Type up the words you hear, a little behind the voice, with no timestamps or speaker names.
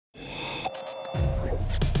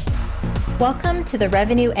Welcome to the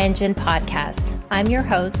Revenue Engine podcast. I'm your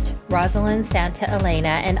host, Rosalind Santa Elena,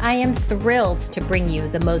 and I am thrilled to bring you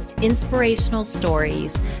the most inspirational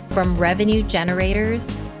stories from revenue generators,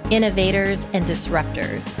 innovators, and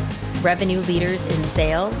disruptors, revenue leaders in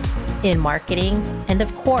sales, in marketing, and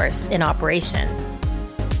of course, in operations.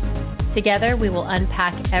 Together, we will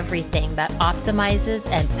unpack everything that optimizes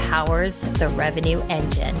and powers the revenue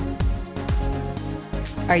engine.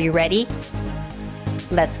 Are you ready?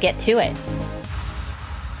 Let's get to it.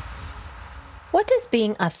 What does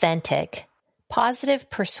being authentic, positive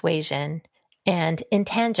persuasion, and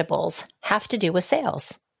intangibles have to do with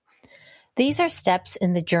sales? These are steps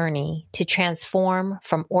in the journey to transform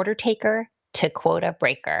from order taker to quota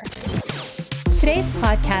breaker. Today's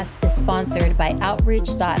podcast is sponsored by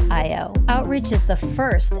Outreach.io. Outreach is the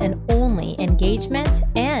first and only engagement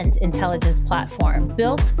and intelligence platform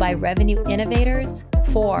built by revenue innovators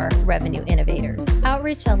for revenue innovators.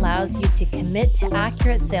 Outreach allows you to commit to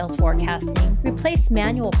accurate sales forecasting, replace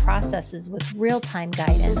manual processes with real-time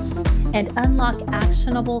guidance, and unlock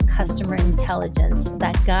actionable customer intelligence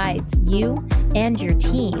that guides you and your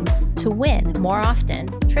team to win more often.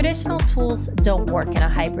 Traditional tools don't work in a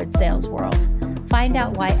hybrid sales world. Find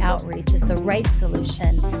out why Outreach is the right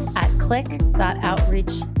solution at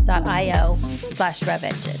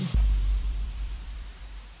click.outreach.io/RevEngine.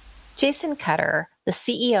 Jason Cutter, the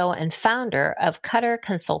CEO and founder of Cutter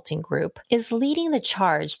Consulting Group, is leading the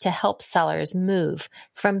charge to help sellers move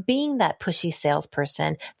from being that pushy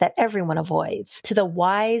salesperson that everyone avoids to the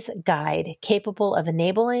wise guide capable of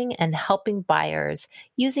enabling and helping buyers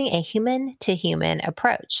using a human-to-human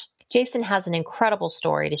approach. Jason has an incredible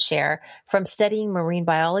story to share, from studying marine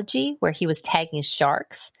biology, where he was tagging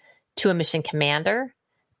sharks, to a mission commander,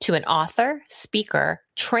 to an author, speaker,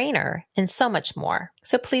 trainer, and so much more.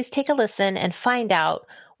 So please take a listen and find out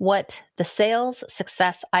what the sales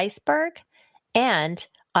success iceberg and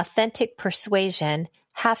authentic persuasion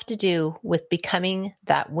have to do with becoming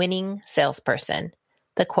that winning salesperson,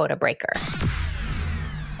 the quota breaker.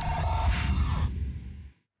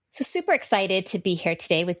 So super excited to be here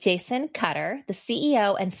today with Jason Cutter, the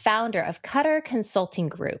CEO and founder of Cutter Consulting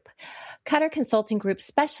Group. Cutter Consulting Group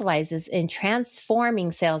specializes in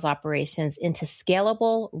transforming sales operations into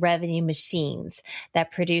scalable revenue machines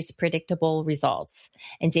that produce predictable results.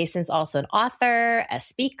 And Jason's also an author, a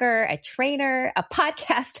speaker, a trainer, a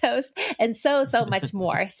podcast host, and so much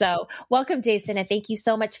more. So welcome, Jason, and thank you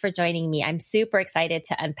so much for joining me. I'm super excited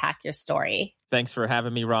to unpack your story. Thanks for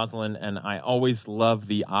having me, Rosalind. And I always love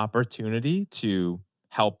the opportunity to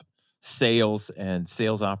help sales and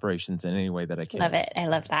sales operations in any way that I can. Love it. I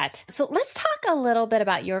love that. So let's talk a little bit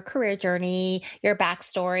about your career journey, your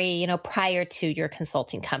backstory, prior to your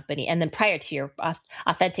consulting company, and then prior to your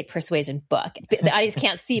Authentic Persuasion book. The audience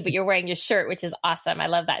can't see, but you're wearing your shirt, which is awesome. I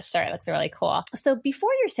love that shirt. It looks really cool. So before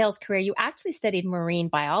your sales career, you actually studied marine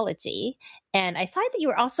biology. And I saw that you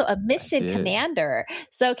were also a mission commander.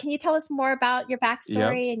 So can you tell us more about your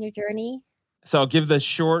backstory and your journey? So I'll give the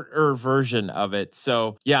shorter version of it.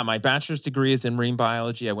 So yeah, my bachelor's degree is in marine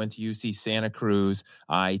biology. I went to UC Santa Cruz.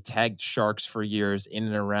 I tagged sharks for years in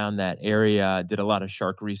and around that area, did a lot of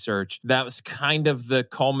shark research. That was kind of the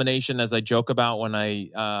culmination, as I joke about when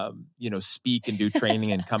I, speak and do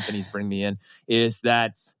training and companies bring me in, is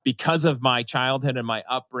that because of my childhood and my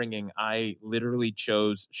upbringing, I literally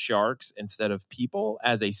chose sharks instead of people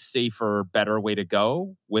as a safer, better way to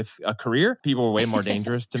go with a career. People were way more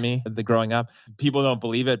dangerous to me growing up. People don't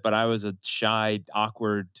believe it, but I was a shy,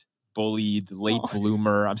 awkward, bullied, late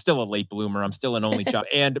bloomer. I'm still a late bloomer. I'm still an only child.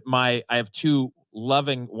 And I have two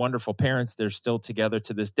loving, wonderful parents. They're still together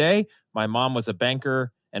to this day. My mom was a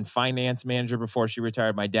banker and finance manager before she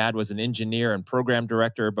retired. My dad was an engineer and program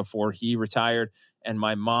director before he retired. And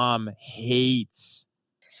my mom hates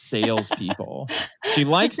salespeople. She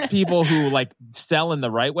likes people who sell in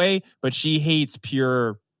the right way, but she hates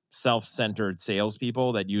pure self-centered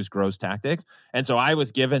salespeople that use gross tactics. And so I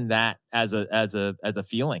was given that as a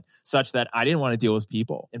feeling, such that I didn't want to deal with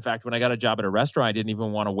people. In fact, when I got a job at a restaurant, I didn't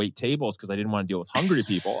even want to wait tables because I didn't want to deal with hungry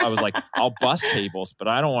people. I was like, I'll bus tables, but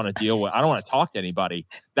I don't want to talk to anybody.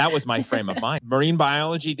 That was my frame of mind. Marine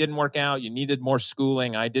biology didn't work out. You needed more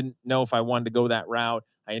schooling. I didn't know if I wanted to go that route.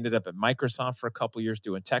 I ended up at Microsoft for a couple of years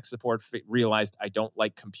doing tech support, realized I don't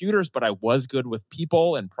like computers, but I was good with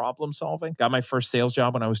people and problem solving. Got my first sales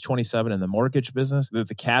job when I was 27 in the mortgage business, with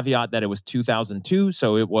the caveat that it was 2002.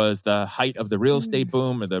 So it was the height of the real estate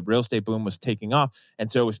boom, or the real estate boom was taking off.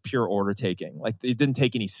 And so it was pure order taking. It didn't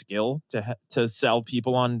take any skill to sell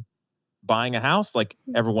people on buying a house.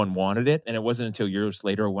 Everyone wanted it. And it wasn't until years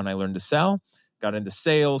later when I learned to sell got into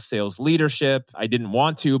sales leadership. I didn't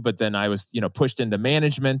want to, but then I was, pushed into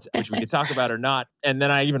management, which we could talk about or not. And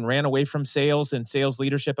then I even ran away from sales and sales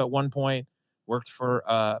leadership at one point, worked for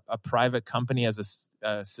a private company as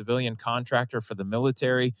a civilian contractor for the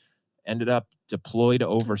military, ended up deployed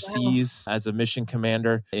overseas as a mission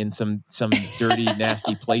commander in some dirty,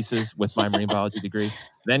 nasty places with my marine biology degree.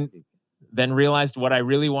 Then realized what I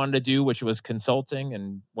really wanted to do, which was consulting,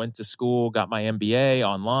 and went to school, got my MBA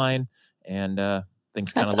online, and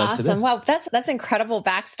things kind of led to this. Wow, that's incredible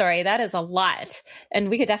backstory. That is a lot. And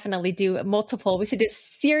we could definitely do we should do a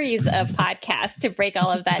series of podcasts to break all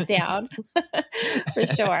of that down for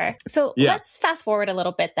sure. So let's fast forward a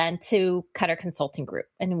little bit then to Cutter Consulting Group,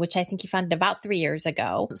 in which I think you founded about 3 years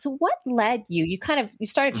ago. So what led you? You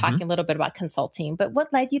started talking a little bit about consulting, but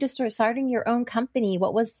what led you to start starting your own company?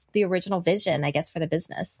 What was the original vision, I guess, for the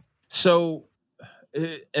business? So,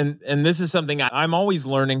 and this is something I'm always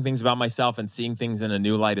learning things about myself and seeing things in a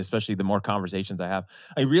new light, especially the more conversations I have.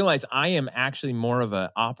 I realize I am actually more of an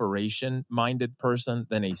operation-minded person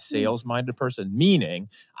than a sales-minded person, meaning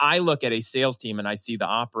I look at a sales team and I see the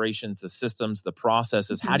operations, the systems, the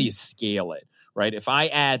processes. How do you scale it, right? If I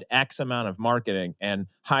add X amount of marketing and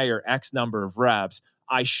hire X number of reps,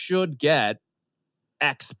 I should get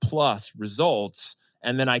X plus results.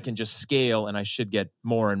 And then I can just scale and I should get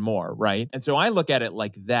more and more, right? And so I look at it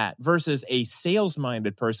like that versus a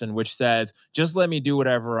sales-minded person, which says, just let me do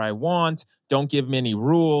whatever I want. Don't give me any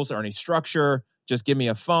rules or any structure. Just give me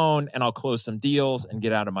a phone and I'll close some deals and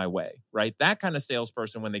get out of my way, right? That kind of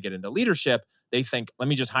salesperson, when they get into leadership, they think, let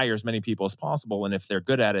me just hire as many people as possible. And if they're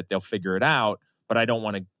good at it, they'll figure it out. But I don't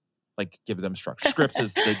want to give them structure. Scripts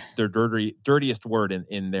is their dirtiest word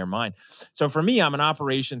in their mind. So for me, I'm an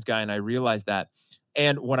operations guy and I realized that.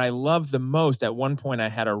 And what I loved the most, at one point I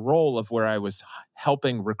had a role of where I was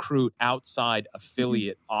helping recruit outside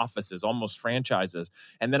affiliate offices, almost franchises.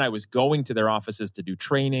 And then I was going to their offices to do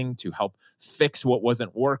training, to help fix what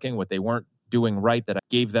wasn't working, what they weren't doing right, that I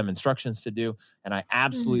gave them instructions to do. And I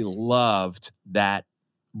absolutely loved that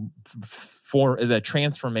for the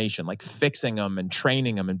transformation, like fixing them and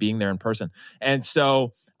training them and being there in person. And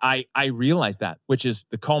so I realized that, which is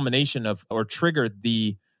the culmination of, or triggered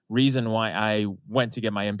the reason why I went to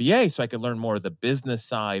get my MBA, so I could learn more of the business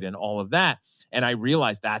side and all of that. And I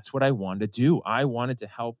realized that's what I wanted to do. I wanted to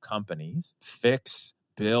help companies fix,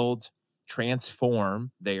 build,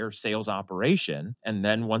 transform their sales operation. And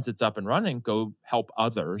then once it's up and running, go help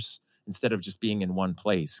others instead of just being in one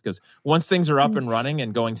place. Because once things are up and running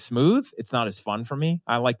and going smooth, it's not as fun for me.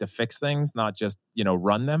 I like to fix things, not just,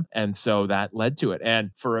 run them. And so that led to it.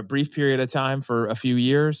 And for a brief period of time, for a few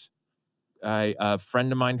years, a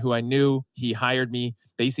friend of mine who I knew, he hired me,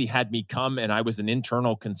 basically had me come, and I was an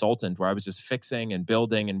internal consultant where I was just fixing and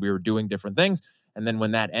building and we were doing different things. And then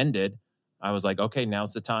when that ended, I was like, okay,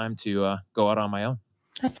 now's the time to go out on my own.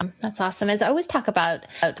 That's awesome. As I always talk about,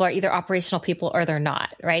 people are either operational people or they're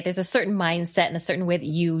not, right? There's a certain mindset and a certain way that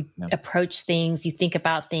you approach things, you think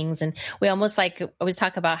about things. And we almost always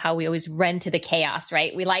talk about how we always run to the chaos,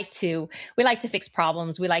 right? We like to fix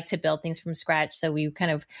problems. We like to build things from scratch. So we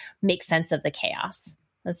kind of make sense of the chaos.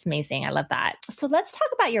 That's amazing. I love that. So let's talk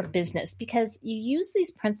about your business, because you use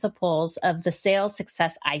these principles of the sales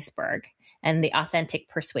success iceberg and the authentic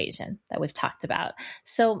persuasion that we've talked about.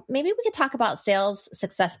 So maybe we could talk about sales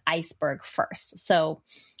success iceberg first. So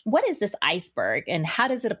what is this iceberg and how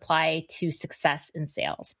does it apply to success in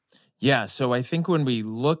sales? Yeah. So I think when we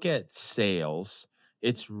look at sales,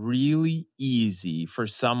 it's really easy for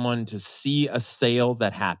someone to see a sale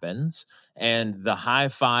that happens and the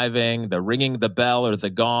high-fiving, the ringing the bell or the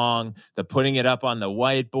gong, the putting it up on the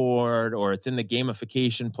whiteboard, or it's in the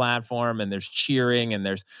gamification platform and there's cheering and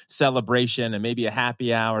there's celebration and maybe a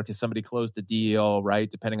happy hour because somebody closed a deal, right?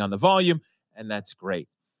 Depending on the volume. And that's great.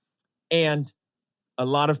 And a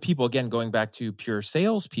lot of people, again, going back to pure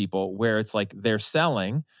salespeople, where it's like they're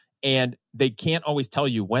selling and they can't always tell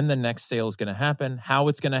you when the next sale is going to happen, how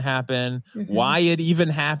it's going to happen, why it even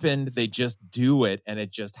happened. They just do it and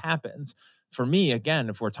it just happens. For me, again,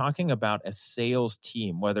 if we're talking about a sales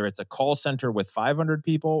team, whether it's a call center with 500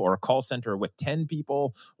 people or a call center with 10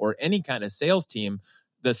 people or any kind of sales team,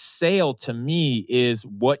 the sale to me is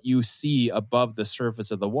what you see above the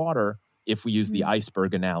surface of the water, if we use the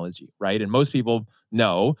iceberg analogy, right? And most people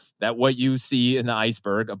know that what you see in the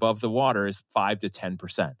iceberg above the water is 5 to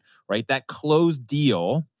 10%, right? That closed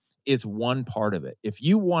deal is one part of it. If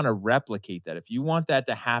you want to replicate that, if you want that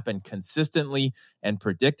to happen consistently and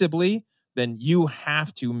predictably, then you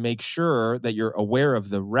have to make sure that you're aware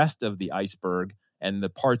of the rest of the iceberg and the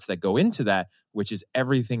parts that go into that, which is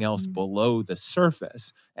everything else below the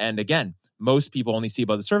surface. And again, most people only see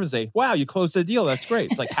above the surface and say, wow, you closed a deal. That's great.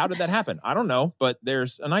 It's like, how did that happen? I don't know, but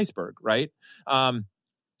there's an iceberg, right?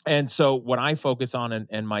 And so what I focus on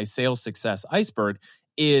in my sales success iceberg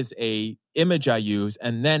is a image I use,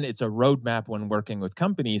 and then it's a roadmap when working with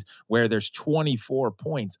companies where there's 24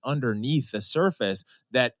 points underneath the surface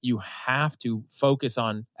that you have to focus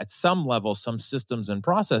on at some level, some systems and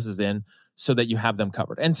processes in, so that you have them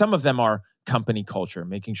covered. And some of them are company culture,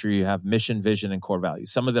 making sure you have mission, vision, and core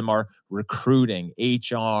values. Some of them are recruiting,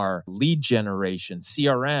 HR, lead generation,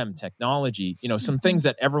 CRM, technology, some things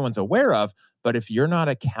that everyone's aware of. But if you're not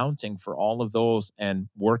accounting for all of those and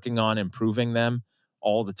working on improving them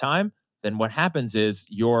all the time, then what happens is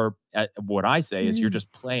what I say is you're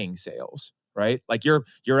just playing sales, right? Like you're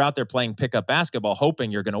out there playing pickup basketball,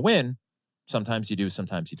 hoping you're going to win. Sometimes you do,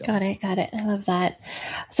 sometimes you don't. Got it. I love that.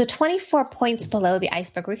 So 24 points below the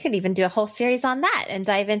iceberg. We could even do a whole series on that and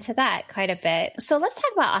dive into that quite a bit. So let's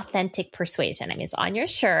talk about authentic persuasion. I mean, it's on your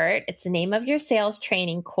shirt. It's the name of your sales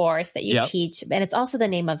training course that you teach, and it's also the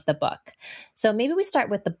name of the book. So maybe we start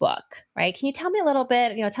with the book, right? Can you tell me a little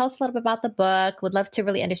bit, tell us a little bit about the book? Would love to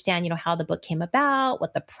really understand, how the book came about,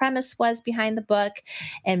 what the premise was behind the book,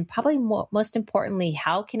 and probably most importantly,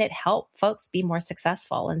 how can it help folks be more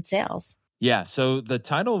successful in sales? Yeah. So the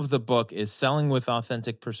title of the book is Selling with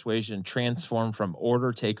Authentic Persuasion, Transform from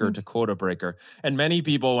Order Taker to Quota Breaker. And many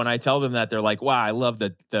people, when I tell them that, they're like, wow, I love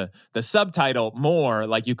the subtitle more.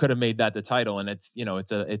 Like you could have made that the title. And it's,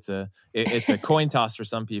 it's a coin toss for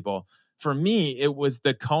some people. For me, it was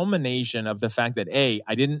the culmination of the fact that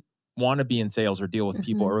I didn't want to be in sales or deal with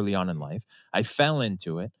people early on in life. I fell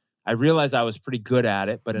into it. I realized I was pretty good at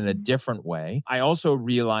it, but in a different way. I also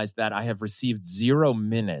realized that I have received 0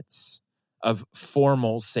 minutes of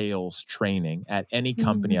formal sales training at any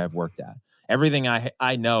company I've worked at. Everything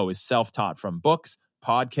I know is self-taught from books,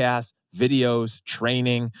 podcasts, videos,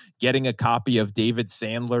 training, getting a copy of David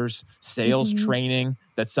Sandler's sales training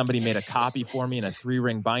that somebody made a copy for me in a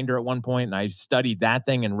 3-ring binder at one point. And I studied that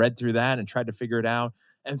thing and read through that and tried to figure it out.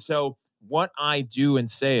 And so what I do in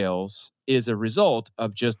sales is a result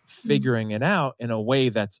of just figuring it out in a way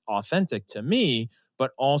that's authentic to me,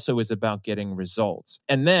 but also is about getting results.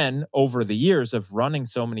 And then over the years of running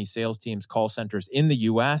so many sales teams, call centers in the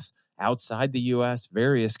US, outside the US,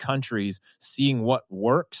 various countries, seeing what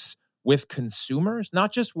works with consumers,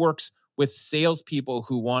 not just works with salespeople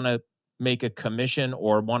who want to make a commission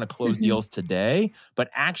or want to close deals today, but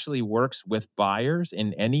actually works with buyers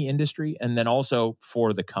in any industry, and then also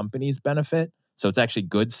for the company's benefit. So it's actually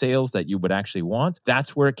good sales that you would actually want.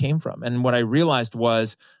 That's where it came from. And what I realized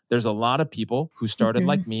was there's a lot of people who started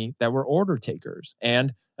like me that were order takers.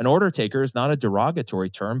 And an order taker is not a derogatory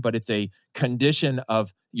term, but it's a condition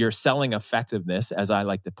of your selling effectiveness, as I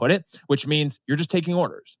like to put it, which means you're just taking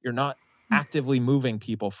orders. You're not actively moving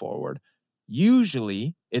people forward.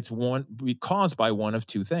 Usually it's caused by one of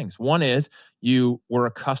two things. One is you were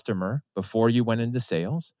a customer before you went into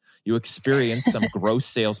sales. You experienced some gross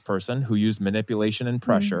salesperson who used manipulation and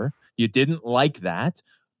pressure. You didn't like that.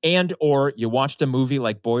 And or you watched a movie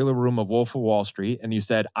like Boiler Room of Wolf of Wall Street and you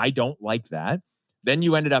said, I don't like that. Then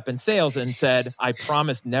you ended up in sales and said, I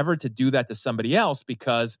promised never to do that to somebody else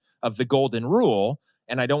because of the golden rule.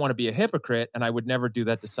 And I don't want to be a hypocrite. And I would never do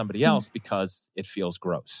that to somebody else because it feels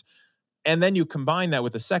gross. And then you combine that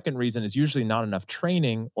with the second reason is usually not enough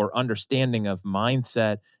training or understanding of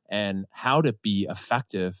mindset and how to be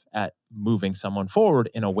effective at moving someone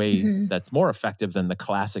forward in a way that's more effective than the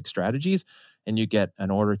classic strategies. And you get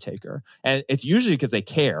an order taker. And it's usually because they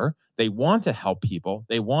care. They want to help people.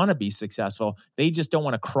 They want to be successful. They just don't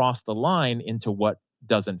want to cross the line into what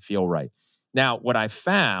doesn't feel right. Now, what I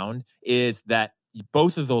found is that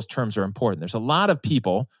both of those terms are important. There's a lot of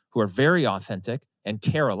people who are very authentic and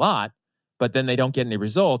care a lot, but then they don't get any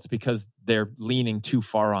results because they're leaning too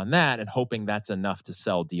far on that and hoping that's enough to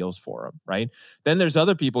sell deals for them, right? Then there's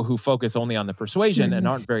other people who focus only on the persuasion and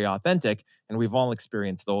aren't very authentic. And we've all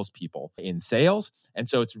experienced those people in sales. And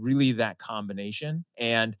so it's really that combination.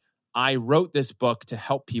 And I wrote this book to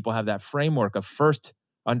help people have that framework of first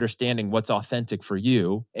understanding what's authentic for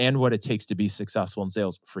you and what it takes to be successful in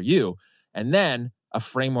sales for you. And then a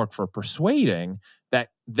framework for persuading that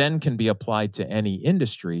then can be applied to any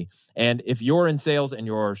industry. And if you're in sales and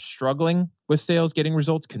you're struggling with sales, getting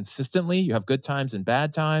results consistently, you have good times and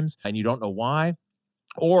bad times, and you don't know why,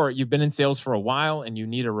 or you've been in sales for a while and you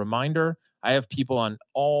need a reminder, I have people on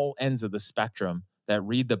all ends of the spectrum that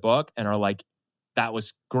read the book and are like, that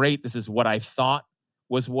was great. This is what I thought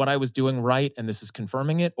was what I was doing right, and this is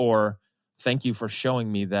confirming it. Or thank you for showing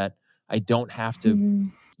me that I don't have to,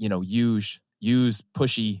 use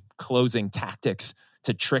pushy closing tactics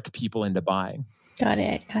to trick people into buying. Got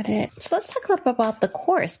it. Got it. So let's talk a little bit about the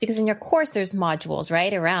course, because in your course, there's modules,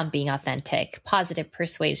 right, around being authentic, positive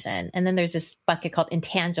persuasion. And then there's this bucket called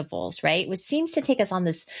intangibles, right, which seems to take us on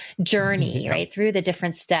this journey, Yeah. right, through the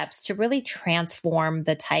different steps to really transform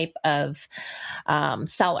the type of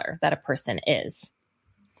seller that a person is.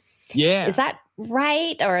 Yeah. Is that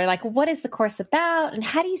right? Or like, what is the course about? And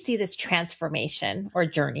how do you see this transformation or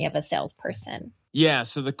journey of a salesperson? Yeah,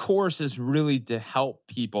 so the course is really to help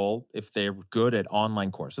people, if they're good at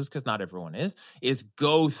online courses, because not everyone is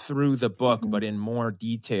go through the book, Mhm. but in more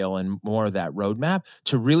detail and more of that roadmap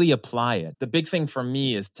to really apply it. The big thing for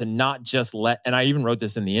me is to not just and I even wrote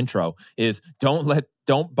this in the intro, is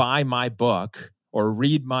don't buy my book or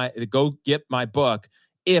go get my book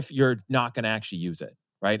if you're not going to actually use it,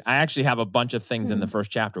 right? I actually have a bunch of things in the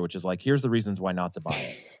first chapter, which is like, here's the reasons why not to buy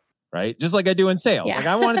it. Right? Just like I do in sales. Yeah. Like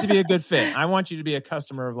I want it to be a good fit. I want you to be a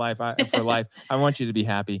customer of life for life. I want you to be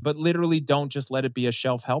happy. But literally don't just let it be a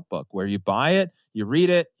shelf help book where you buy it, you read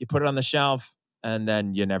it, you put it on the shelf, and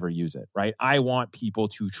then you never use it, right? I want people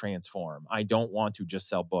to transform. I don't want to just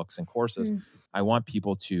sell books and courses. I want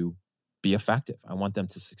people to be effective. I want them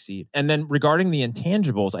to succeed. And then regarding the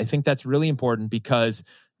intangibles, I think that's really important because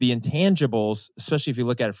the intangibles, especially if you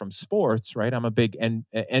look at it from sports, right? I'm a big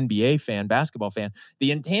NBA fan, basketball fan.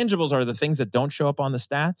 The intangibles are the things that don't show up on the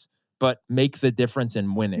stats, but make the difference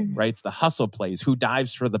in winning, right? It's the hustle plays, who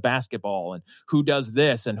dives for the basketball and who does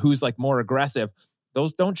this and who's like more aggressive.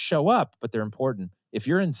 Those don't show up, but they're important. If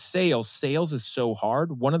you're in sales, sales is so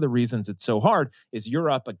hard. One of the reasons it's so hard is you're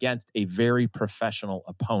up against a very professional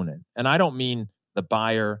opponent. And I don't mean the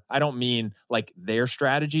buyer. I don't mean like their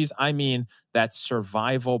strategies. I mean that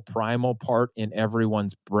survival primal part in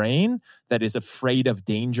everyone's brain that is afraid of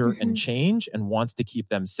danger and change and wants to keep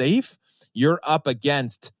them safe. You're up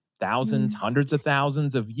against thousands, hundreds of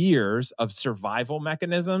thousands of years of survival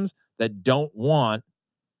mechanisms that don't want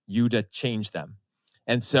you to change them.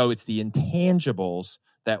 And so it's the intangibles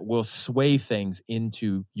that will sway things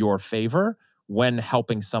into your favor when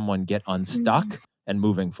helping someone get unstuck and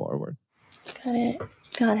moving forward. Got it.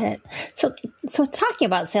 Got it. So talking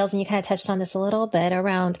about sales, and you kind of touched on this a little bit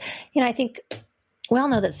around, I think we all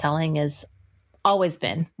know that selling has always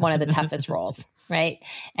been one of the toughest roles, right?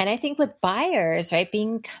 And I think with buyers, right,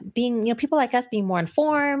 being, people like us being more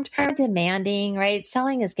informed, more demanding, right,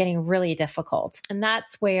 selling is getting really difficult. And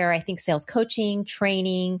that's where I think sales coaching,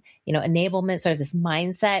 training, enablement, sort of this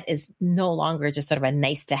mindset is no longer just sort of a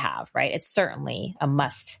nice to have, right? It's certainly a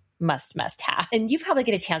must have. And you probably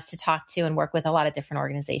get a chance to talk to and work with a lot of different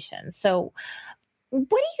organizations. So what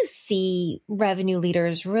do you see revenue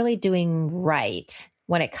leaders really doing right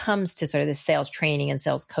when it comes to sort of the sales training and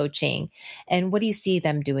sales coaching? And what do you see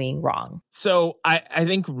them doing wrong? So I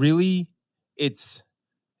think really it's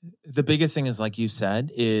the biggest thing is, like you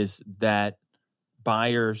said, is that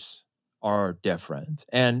buyers are different.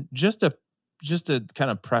 And just to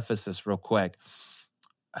kind of preface this real quick,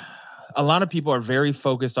 a lot of people are very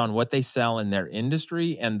focused on what they sell in their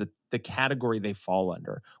industry and the category they fall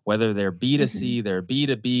under, whether they're B2C, they're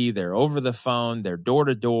B2B, they're over the phone, they're door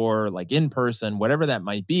to door, like in person, whatever that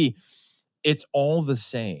might be. It's all the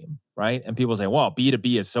same, right? And people say, well,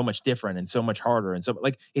 B2B is so much different and so much harder. And so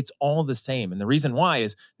like, it's all the same. And the reason why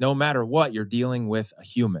is no matter what, you're dealing with a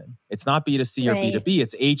human. It's not B2C or B2B,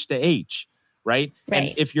 it's H to H, right?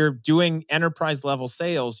 And if you're doing enterprise level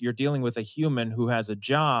sales, you're dealing with a human who has a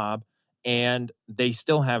job and they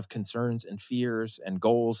still have concerns and fears and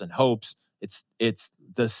goals and hopes. It's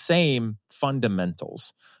the same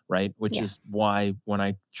fundamentals, right? Which is why when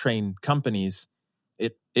I train companies,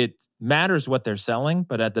 it matters what they're selling,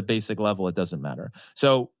 but at the basic level, it doesn't matter.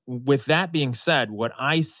 So with that being said, what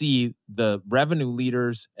I see the revenue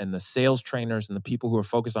leaders and the sales trainers and the people who are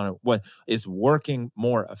focused on it, what is working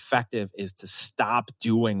more effective is to stop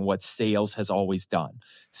doing what sales has always done.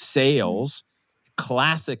 Sales,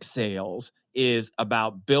 classic sales, is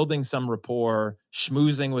about building some rapport,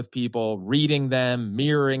 schmoozing with people, reading them,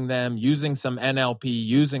 mirroring them, using some NLP,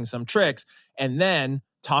 using some tricks, and then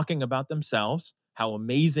talking about themselves, how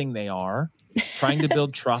amazing they are, trying to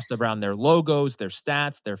build trust around their logos, their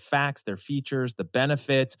stats, their facts, their features, the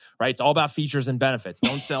benefits, right? It's all about features and benefits.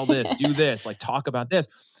 Don't sell this, do this, like talk about this.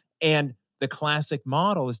 And the classic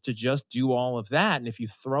model is to just do all of that. And if you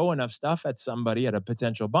throw enough stuff at somebody, at a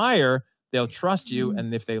potential buyer, they'll trust you.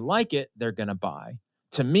 And if they like it, they're going to buy.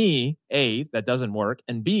 To me, A, that doesn't work.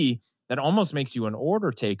 And B, that almost makes you an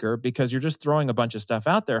order taker because you're just throwing a bunch of stuff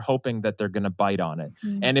out there hoping that they're going to bite on it.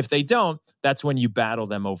 And if they don't, that's when you battle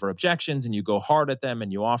them over objections and you go hard at them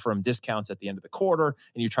and you offer them discounts at the end of the quarter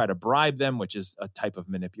and you try to bribe them, which is a type of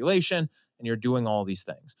manipulation, and you're doing all these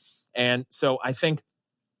things. And so I think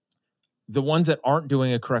the ones that aren't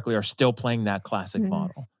doing it correctly are still playing that classic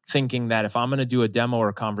model, thinking that if I'm going to do a demo or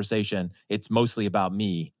a conversation, it's mostly about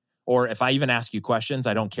me. Or if I even ask you questions,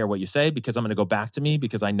 I don't care what you say because I'm going to go back to me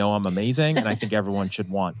because I know I'm amazing and I think everyone should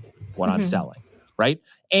want what I'm selling, right?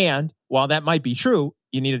 And while that might be true,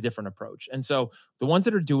 you need a different approach. And so the ones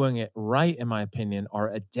that are doing it right, in my opinion, are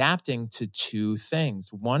adapting to two things.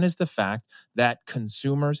 One is the fact that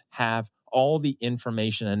consumers have all the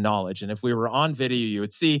information and knowledge. And if we were on video, you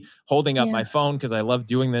would see holding up my phone because I love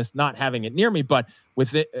doing this, not having it near me, but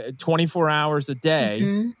with it 24 hours a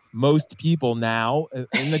day, most people now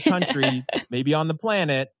in the country, maybe on the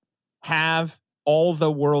planet, have all the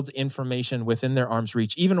world's information within their arm's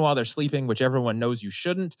reach, even while they're sleeping, which everyone knows you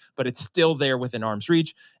shouldn't, but it's still there within arm's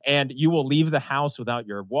reach. And you will leave the house without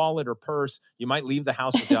your wallet or purse. You might leave the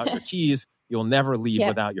house without your keys. You'll never leave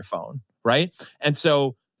without your phone, right? And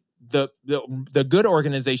so the good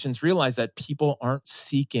organizations realize that people aren't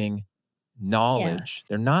seeking knowledge.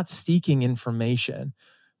 They're not seeking information.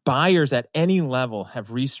 Buyers at any level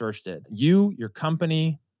have researched it. You, your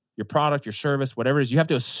company, your product, your service, whatever it is, you have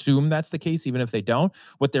to assume that's the case, even if they don't.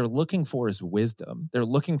 What they're looking for is wisdom. They're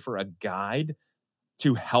looking for a guide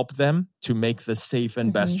to help them to make the safe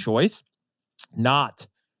and best choice, not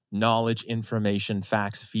knowledge, information,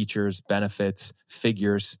 facts, features, benefits,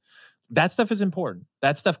 figures. That stuff is important.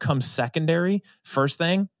 That stuff comes secondary. First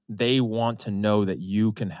thing, they want to know that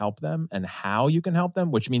you can help them and how you can help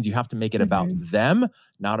them, which means you have to make it about them,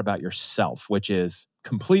 not about yourself, which is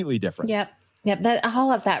completely different. Yep.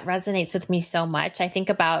 All of that resonates with me so much. I think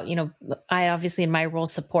about, I obviously in my role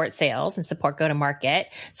support sales and support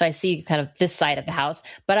go-to-market. So I see kind of this side of the house,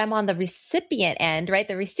 but I'm on the recipient end, right?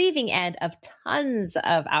 The receiving end of tons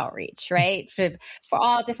of outreach, right? For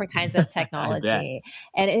all different kinds of technology.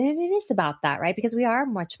 And it is about that, right? Because we are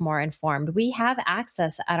much more informed. We have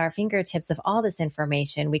access at our fingertips of all this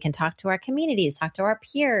information. We can talk to our communities, talk to our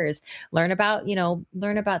peers, learn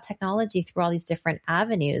about technology through all these different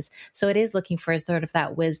avenues. So it is looking for sort of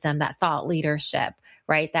that wisdom, that thought leadership,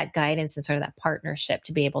 right? That guidance and sort of that partnership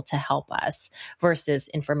to be able to help us versus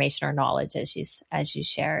information or knowledge as you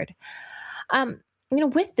shared.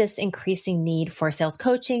 With this increasing need for sales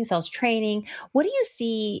coaching, sales training, what do you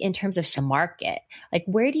see in terms of the market? Like,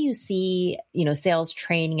 where do you see, sales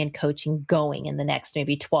training and coaching going in the next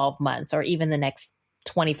maybe 12 months or even the next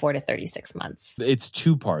 24 to 36 months? It's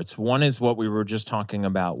two parts. One is what we were just talking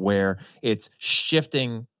about, where it's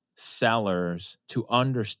shifting sellers to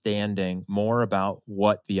understanding more about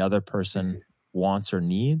what the other person wants or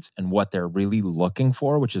needs and what they're really looking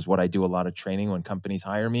for, which is what I do a lot of training when companies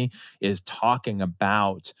hire me, is talking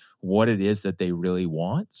about what it is that they really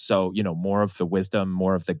want. So, more of the wisdom,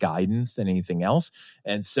 more of the guidance than anything else.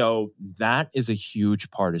 And so that is a huge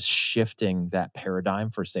part, is shifting that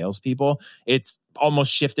paradigm for salespeople. It's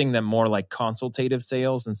almost shifting them more like consultative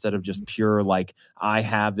sales instead of just pure, like, I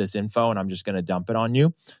have this info and I'm just going to dump it on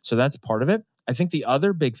you. So that's part of it. I think the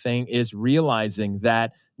other big thing is realizing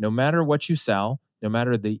that no matter what you sell, no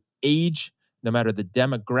matter the age, no matter the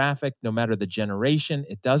demographic, no matter the generation,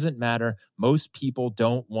 it doesn't matter. Most people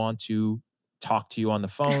don't want to talk to you on the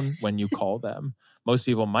phone when you call them. Most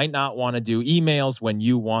people might not want to do emails when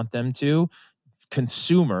you want them to.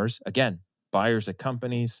 Consumers, again, buyers at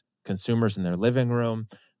companies, consumers in their living room,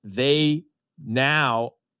 they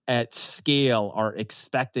now at scale are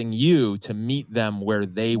expecting you to meet them where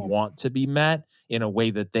they want to be met in a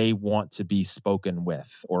way that they want to be spoken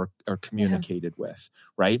with or communicated with,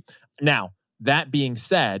 right? Now, that being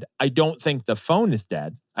said, I don't think the phone is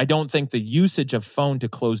dead. I don't think the usage of phone to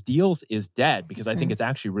close deals is dead, because I think it's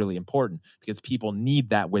actually really important, because people need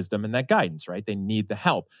that wisdom and that guidance, right? They need the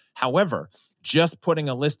help. However, just putting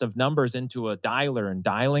a list of numbers into a dialer and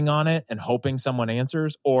dialing on it and hoping someone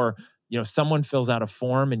answers, or someone fills out a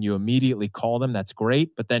form and you immediately call them, that's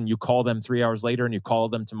great. But then you call them 3 hours later and you call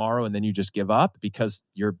them tomorrow and then you just give up because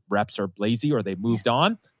your reps are lazy or they moved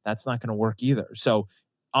on. That's not going to work either. So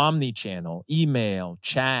omni-channel, email,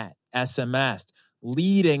 chat, SMS,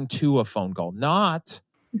 leading to a phone call, not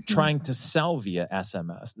trying to sell via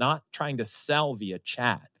SMS, not trying to sell via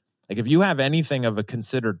chat. Like, if you have anything of a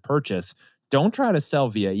considered purchase, don't try to sell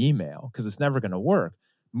via email, because it's never going to work.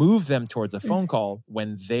 Move them towards a phone call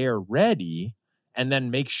when they're ready, and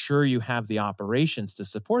then make sure you have the operations to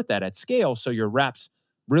support that at scale. So your reps,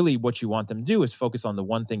 really what you want them to do is focus on the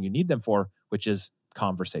one thing you need them for, which is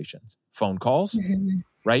conversations, phone calls,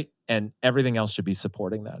 right? And everything else should be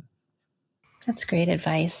supporting that. That's great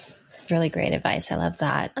advice. Really great advice. I love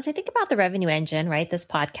that. As I think about the revenue engine, right, this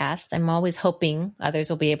podcast, I'm always hoping others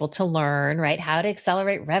will be able to learn, right, how to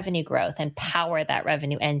accelerate revenue growth and power that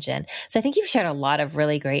revenue engine. So I think you've shared a lot of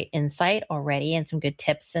really great insight already and some good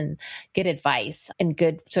tips and good advice and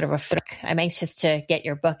good sort of I'm anxious to get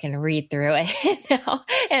your book and read through it now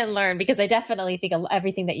and learn, because I definitely think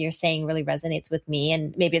everything that you're saying really resonates with me.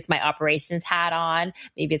 And maybe it's my operations hat on.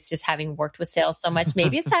 Maybe it's just having worked with sales so much.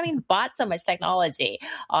 Maybe it's having bought so much technology.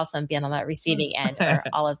 Awesome. Being on that receiving end, or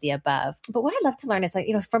all of the above. But what I'd love to learn is, like,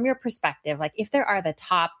 from your perspective, like, if there are the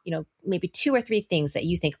top, maybe 2 or 3 things that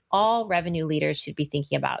you think all revenue leaders should be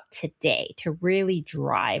thinking about today to really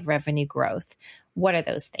drive revenue growth, what are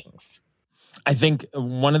those things? I think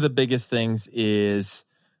one of the biggest things is,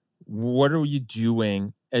 what are you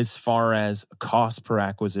doing as far as cost per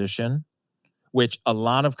acquisition, which a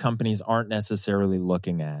lot of companies aren't necessarily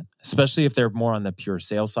looking at, especially if they're more on the pure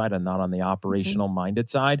sales side and not on the operational minded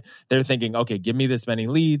side. They're thinking, okay, give me this many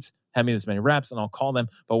leads, have me this many reps, and I'll call them.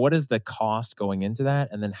 But what is the cost going into that?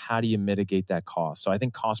 And then how do you mitigate that cost? So I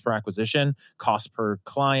think cost per acquisition, cost per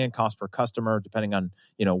client, cost per customer, depending on,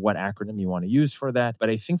 what acronym you want to use for that. But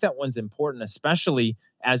I think that one's important, especially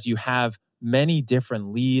as you have many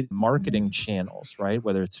different lead marketing channels, right?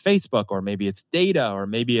 Whether it's Facebook, or maybe it's data, or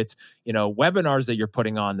maybe it's, webinars that you're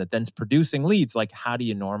putting on that then's producing leads. Like, how do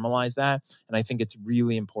you normalize that? And I think it's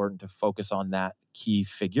really important to focus on that key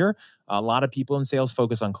figure. A lot of people in sales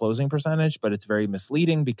focus on closing percentage, but it's very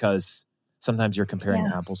misleading because sometimes you're comparing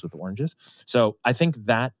apples with oranges. So I think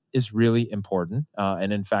that is really important.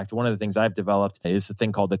 And in fact, one of the things I've developed is a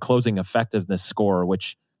thing called the closing effectiveness score,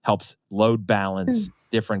 which helps load balance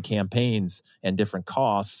different campaigns and different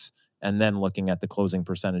costs, and then looking at the closing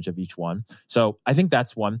percentage of each one. So I think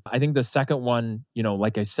that's one. I think the second one,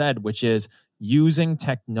 like I said, which is using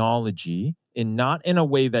technology not in a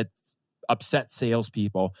way that upset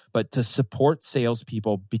salespeople, but to support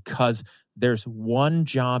salespeople, because there's one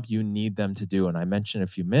job you need them to do. And I mentioned a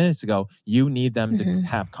few minutes ago, you need them to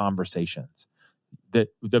have conversations.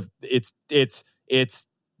 It's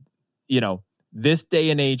this day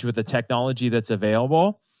and age with the technology that's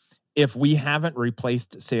available, if we haven't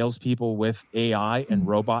replaced salespeople with AI and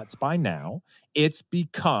robots by now, it's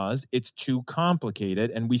because it's too complicated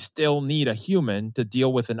and we still need a human to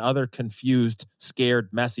deal with another confused, scared,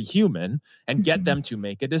 messy human and get them to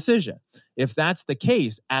make a decision. If that's the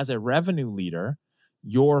case, as a revenue leader,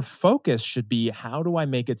 your focus should be, how do I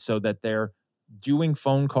make it so that they're doing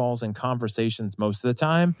phone calls and conversations most of the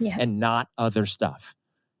time and not other stuff?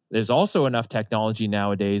 There's also enough technology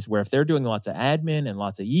nowadays where if they're doing lots of admin and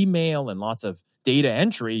lots of email and lots of data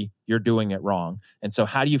entry, you're doing it wrong. And so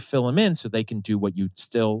how do you fill them in so they can do what you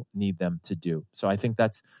still need them to do? So I think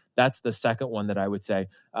that's the second one that I would say.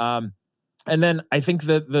 And then I think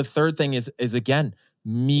the third thing is again,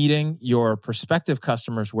 meeting your prospective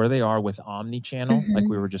customers where they are with omni-channel, like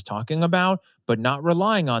we were just talking about, but not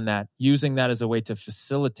relying on that, using that as a way to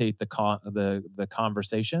facilitate the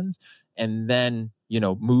conversations, and then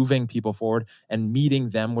moving people forward and meeting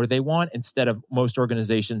them where they want, instead of most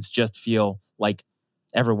organizations just feel like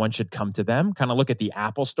everyone should come to them. Kind of look at the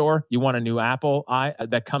Apple store. You want a new Apple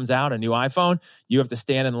that comes out, a new iPhone, you have to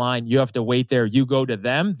stand in line. You have to wait there. You go to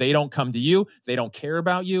them. They don't come to you. They don't care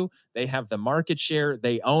about you. They have the market share.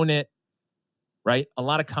 They own it, right? A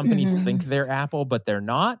lot of companies think they're Apple, but they're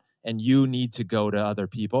not. And you need to go to other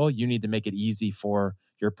people. You need to make it easy for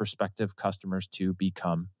your prospective customers to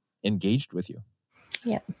become engaged with you.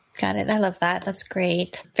 Yep. Got it. I love that. That's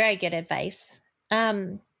great. Very good advice.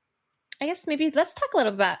 I guess maybe let's talk a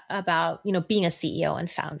little bit about being a CEO and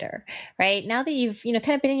founder, right? Now that you've, kind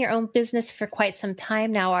of been in your own business for quite some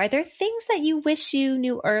time now, are there things that you wish you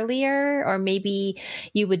knew earlier, or maybe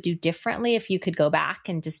you would do differently if you could go back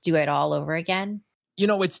and just do it all over again?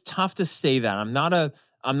 It's tough to say that. I'm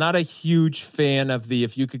not a huge fan of the,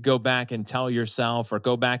 if you could go back and tell yourself or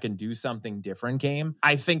go back and do something different game.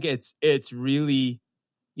 I think it's really,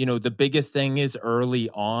 the biggest thing is early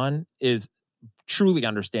on is truly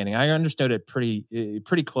understanding. I understood it pretty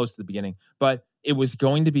close to the beginning, but it was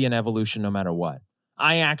going to be an evolution no matter what.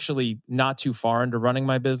 I actually not too far into running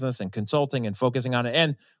my business and consulting and focusing on it.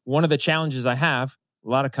 And one of the challenges I have, a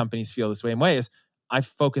lot of companies feel the same way, is I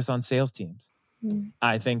focus on sales teams.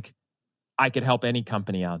 I think I could help any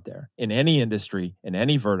company out there in any industry, in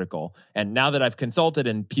any vertical. And now that I've consulted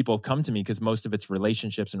and people come to me, because most of it's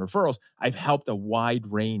relationships and referrals, I've helped a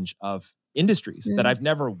wide range of industries that I've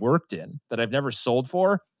never worked in, that I've never sold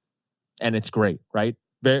for. And it's great, right?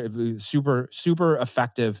 Very, super, super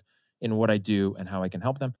effective, in what I do and how I can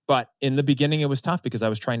help them. But in the beginning, it was tough because I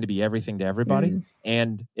was trying to be everything to everybody.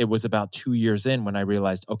 And it was about 2 years in when I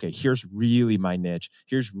realized, okay, here's really my niche.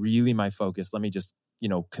 Here's really my focus. Let me just,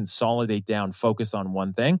 consolidate down, focus on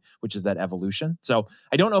one thing, which is that evolution. So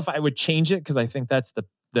I don't know if I would change it because I think that's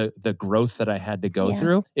the growth that I had to go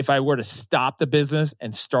through. If I were to stop the business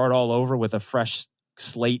and start all over with a fresh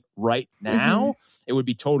slate right now, it would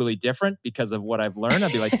be totally different because of what I've learned.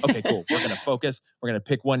 I'd be like, okay, cool. We're going to focus. We're going to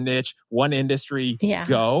pick one niche, one industry,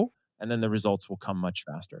 go, and then the results will come much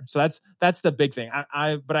faster. So that's the big thing.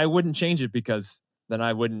 But I wouldn't change it because then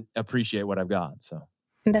I wouldn't appreciate what I've got. So.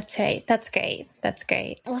 That's right. That's great. That's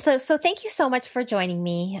great. Well, so thank you so much for joining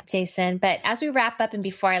me, Jason. But as we wrap up and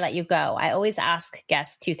before I let you go, I always ask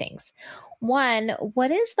guests two things. One,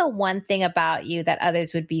 what is the one thing about you that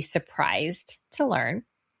others would be surprised to learn?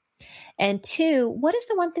 And two, what is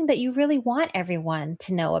the one thing that you really want everyone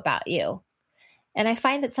to know about you? And I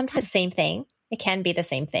find that sometimes the same thing, it can be the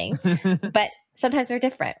same thing, but sometimes they're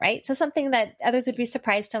different, right? So something that others would be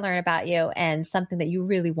surprised to learn about you and something that you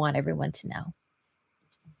really want everyone to know.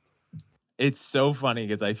 It's so funny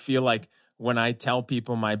because I feel like when I tell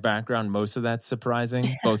people my background, most of that's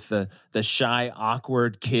surprising, both the shy,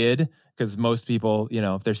 awkward kid, because most people,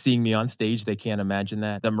 if they're seeing me on stage, they can't imagine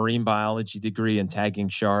that. The marine biology degree and tagging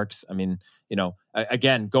sharks. I mean,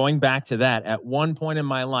 again, going back to that, at one point in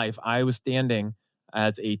my life, I was standing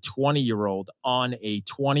as a 20-year-old on a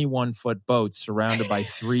 21-foot boat surrounded by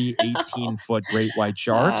three 18-foot great white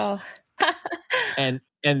sharks. Oh.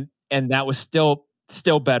 and that was still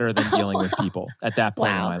better than dealing with people at that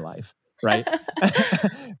point in my life, right?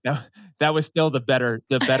 that was still the better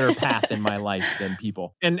path in my life than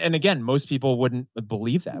people. And again, most people wouldn't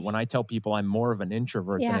believe that. When I tell people I'm more of an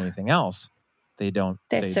introvert than anything else, they're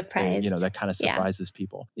surprised. That kind of surprises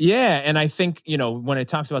people. Yeah. And I think, when it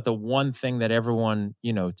talks about the one thing that everyone,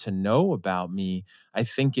 to know about me, I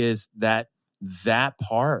think is that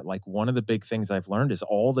part, like one of the big things I've learned is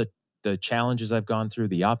all the challenges I've gone through,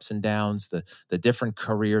 the ups and downs, the different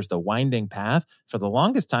careers, the winding path. For the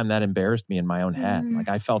longest time, that embarrassed me in my own head. Like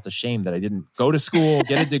I felt ashamed that I didn't go to school,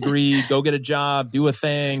 get a degree, go get a job, do a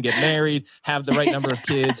thing, get married, have the right number of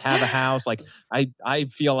kids, have a house. Like I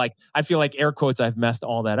feel like air quotes, I've messed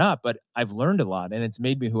all that up, but I've learned a lot and it's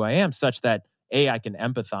made me who I am, such that I can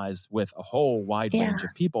empathize with a whole wide range of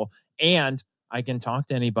people, and I can talk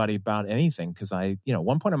to anybody about anything because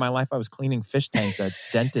one point in my life, I was cleaning fish tanks at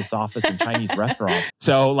dentist's office and Chinese restaurants.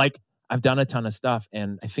 So I've done a ton of stuff.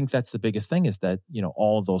 And I think that's the biggest thing is that,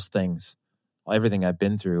 all of those things, everything I've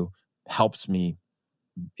been through helps me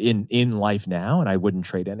in life now. And I wouldn't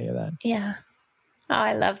trade any of that. Yeah. Oh,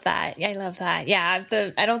 I love that. I love that. Yeah.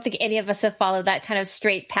 I don't think any of us have followed that kind of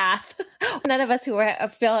straight path. None of us who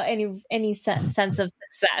feel any sense of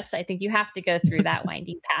success. I think you have to go through that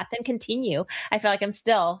winding path and continue. I feel like I'm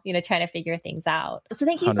still, trying to figure things out. So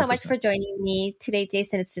thank you so 100%. much for joining me today,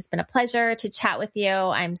 Jason. It's just been a pleasure to chat with you.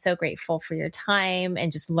 I'm so grateful for your time and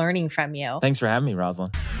just learning from you. Thanks for having me,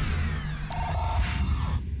 Rosalind.